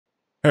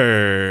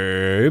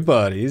Hey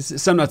buddies,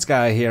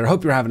 SomeNutzGuy here.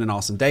 Hope you're having an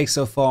awesome day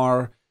so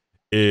far.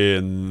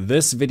 In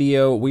this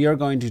video, we are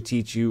going to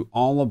teach you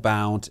all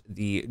about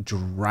the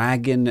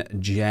Dragon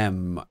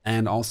Gem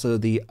and also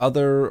the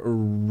other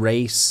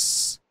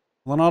race,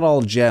 well, not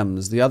all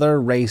gems, the other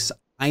race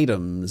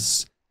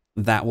items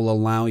that will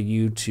allow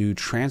you to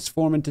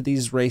transform into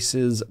these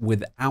races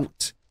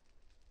without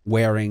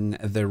wearing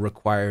the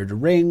required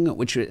ring,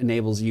 which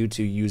enables you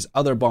to use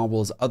other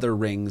baubles, other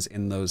rings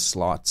in those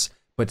slots,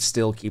 but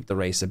still keep the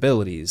race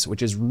abilities,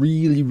 which is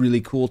really, really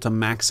cool to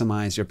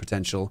maximize your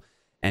potential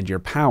and your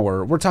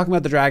power. We're talking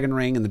about the Dragon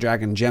Ring and the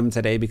Dragon Gem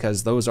today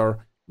because those are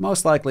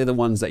most likely the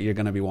ones that you're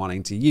going to be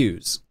wanting to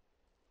use.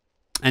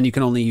 And you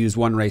can only use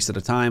one race at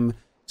a time,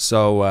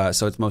 so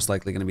it's most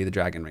likely going to be the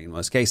Dragon Ring in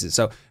most cases.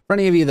 So for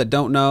any of you that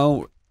don't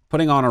know,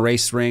 putting on a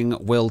race ring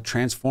will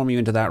transform you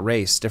into that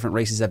race. Different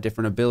races have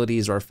different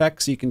abilities or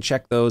effects, so you can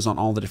check those on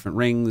all the different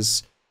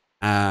rings.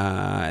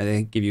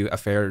 They give you a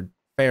fair,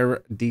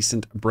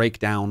 decent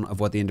breakdown of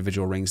what the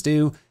individual rings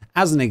do.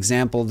 As an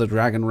example, the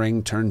Dragon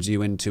Ring turns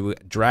you into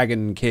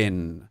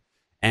Dragonkin.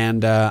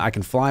 And I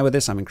can fly with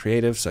this. I'm in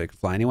creative, so you can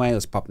fly anyway.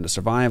 Let's pop into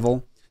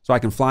survival. So I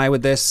can fly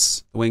with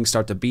this. The wings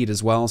start to beat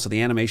as well, so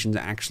the animation's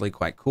actually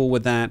quite cool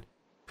with that.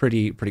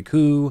 Pretty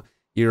cool.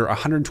 You're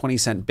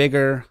 120%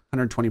 bigger,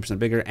 120%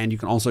 bigger, and you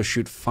can also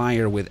shoot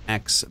fire with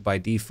X by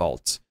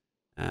default,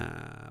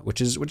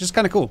 which is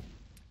kind of cool.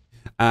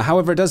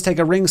 However, it does take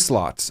a ring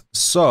slot,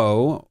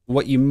 so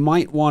what you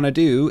might want to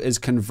do is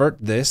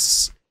convert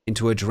this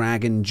into a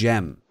Dragon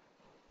Gem.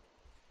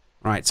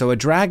 All right, so a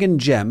Dragon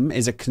Gem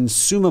is a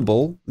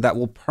consumable that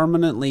will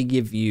permanently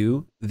give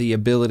you the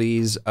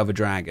abilities of a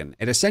dragon.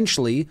 It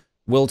essentially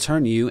will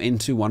turn you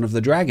into one of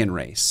the dragon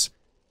race.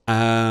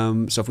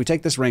 So if we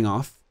take this ring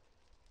off,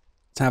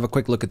 let's have a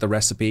quick look at the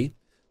recipe.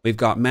 We've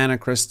got mana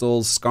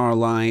crystals,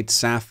 scarlight,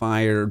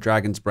 sapphire,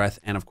 dragon's breath,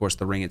 and of course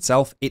the ring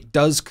itself. It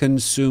does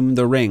consume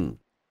the ring.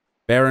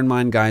 Bear in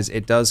mind, guys,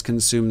 it does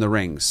consume the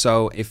ring.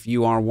 So if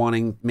you are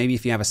wanting, maybe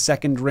if you have a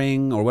second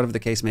ring or whatever the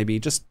case may be,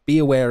 just be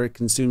aware it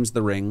consumes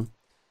the ring.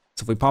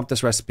 So if we pop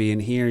this recipe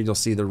in here, you'll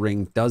see the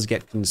ring does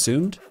get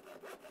consumed.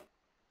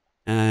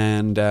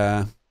 And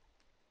what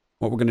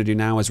we're going to do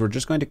now is we're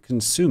just going to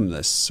consume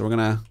this. So we're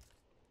going to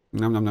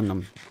nom nom nom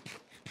nom.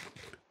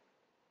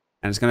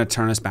 And it's going to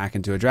turn us back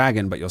into a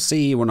dragon, but you'll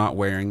see we're not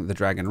wearing the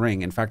dragon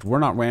ring. In fact, we're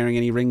not wearing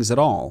any rings at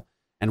all.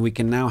 And we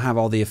can now have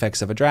all the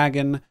effects of a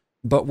dragon,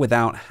 but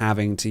without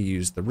having to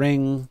use the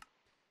ring.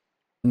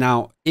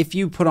 Now, if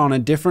you put on a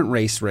different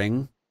race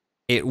ring,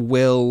 it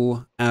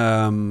will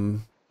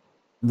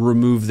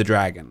remove the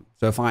dragon.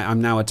 So if I'm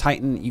now a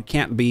Titan, you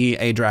can't be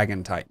a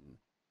Dragon Titan,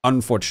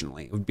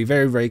 unfortunately. It would be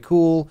very, very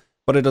cool,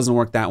 but it doesn't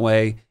work that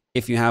way.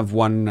 If you have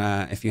one,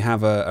 if you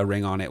have a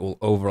ring on, it will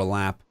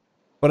overlap.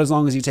 But as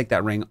long as you take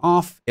that ring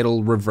off,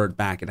 it'll revert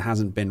back. It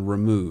hasn't been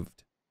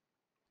removed.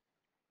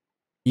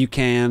 You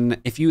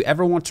can, if you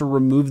ever want to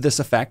remove this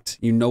effect,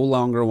 you no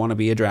longer want to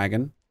be a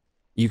dragon,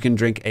 you can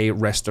drink a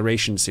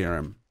restoration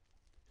serum.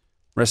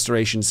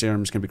 Restoration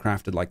serums can be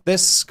crafted like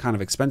this, kind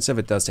of expensive.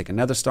 It does take a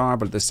nether star,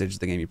 but at this stage of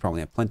the game, you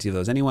probably have plenty of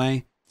those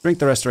anyway. Drink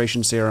the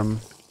restoration serum,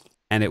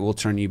 and it will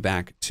turn you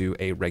back to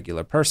a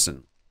regular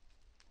person.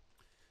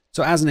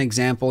 So as an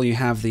example, you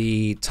have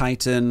the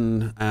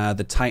Titan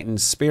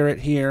spirit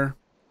here.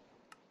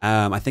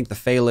 I think the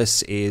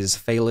Phaelus is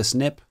Phaelus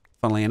Nip,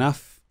 funnily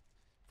enough.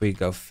 If we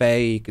go Fae,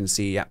 you can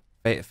see, yeah,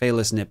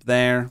 Phaelus Nip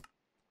there.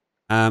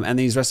 And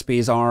these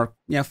recipes are,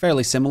 yeah,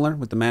 fairly similar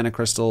with the mana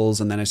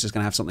crystals, and then it's just going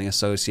to have something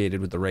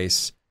associated with the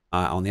race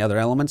on the other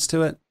elements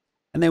to it.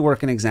 And they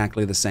work in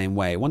exactly the same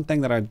way. One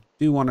thing that I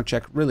do want to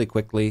check really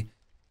quickly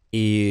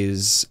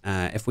is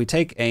if we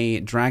take a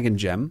Dragon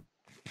Gem,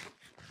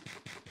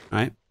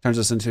 right, turns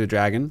us into a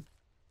dragon,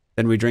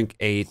 then we drink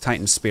a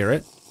Titan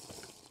Spirit,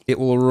 it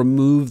will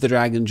remove the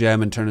Dragon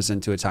Gem and turn us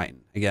into a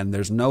Titan. Again,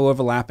 there's no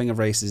overlapping of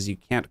races. You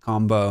can't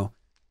combo.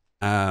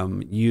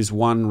 Use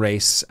one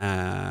race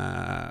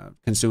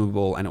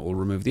consumable and it will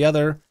remove the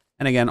other.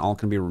 And again, all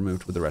can be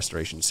removed with the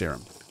restoration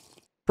serum.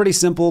 Pretty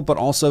simple, but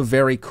also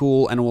very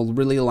cool, and will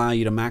really allow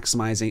you to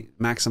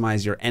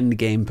maximize your end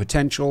game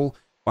potential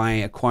by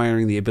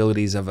acquiring the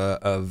abilities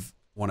of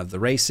one of the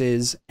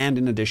races, and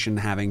in addition,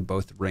 having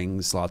both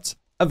ring slots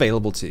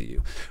available to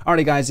you.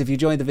 Alrighty, guys, if you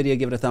enjoyed the video,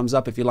 give it a thumbs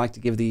up. If you'd like to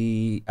give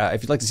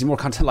if you'd like to see more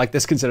content like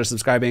this, consider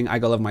subscribing. I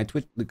go live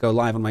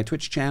on my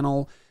Twitch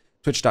channel,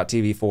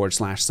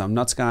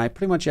 twitch.tv/SomeNutzGuy,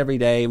 pretty much every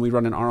day, and we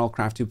run an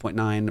RLCraft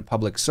 2.9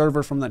 public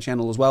server from that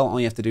channel as well. All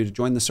you have to do to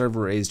join the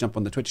server is jump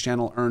on the Twitch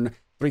channel, earn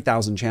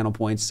 3,000 channel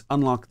points,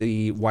 unlock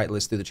the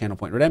whitelist through the channel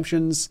point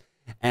redemptions,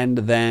 and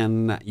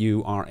then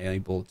you are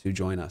able to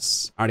join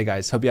us. Alrighty,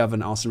 guys, hope you have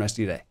an awesome rest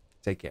of your day.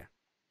 Take care.